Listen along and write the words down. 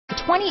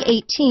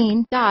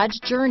2018 Dodge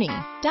Journey.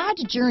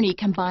 Dodge Journey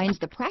combines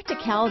the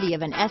practicality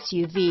of an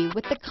SUV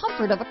with the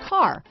comfort of a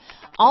car,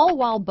 all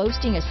while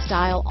boasting a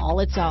style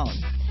all its own.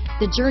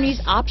 The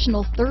Journey's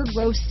optional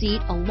third-row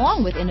seat,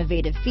 along with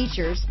innovative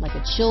features like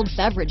a chilled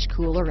beverage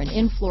cooler and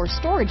in-floor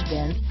storage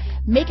bins,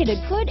 make it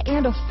a good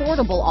and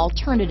affordable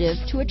alternative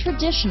to a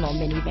traditional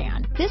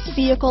minivan. This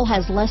vehicle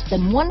has less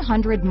than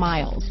 100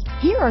 miles.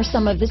 Here are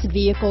some of this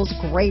vehicle's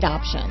great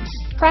options: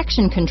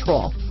 traction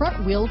control,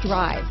 front-wheel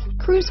drive,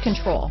 cruise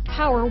control,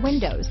 power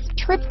windows,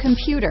 trip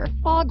computer,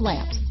 fog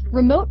lamps,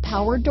 remote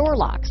power door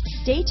locks,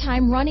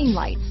 daytime running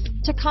lights,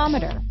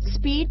 tachometer,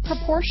 speed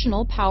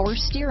proportional power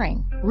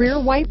steering,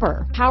 rear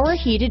wiper, power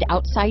heated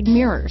outside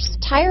mirrors,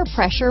 tire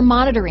pressure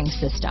monitoring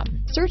system.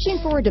 Searching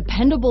for a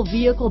dependable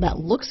vehicle that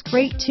looks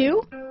great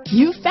too?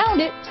 You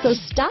found it, so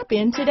stop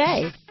in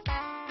today.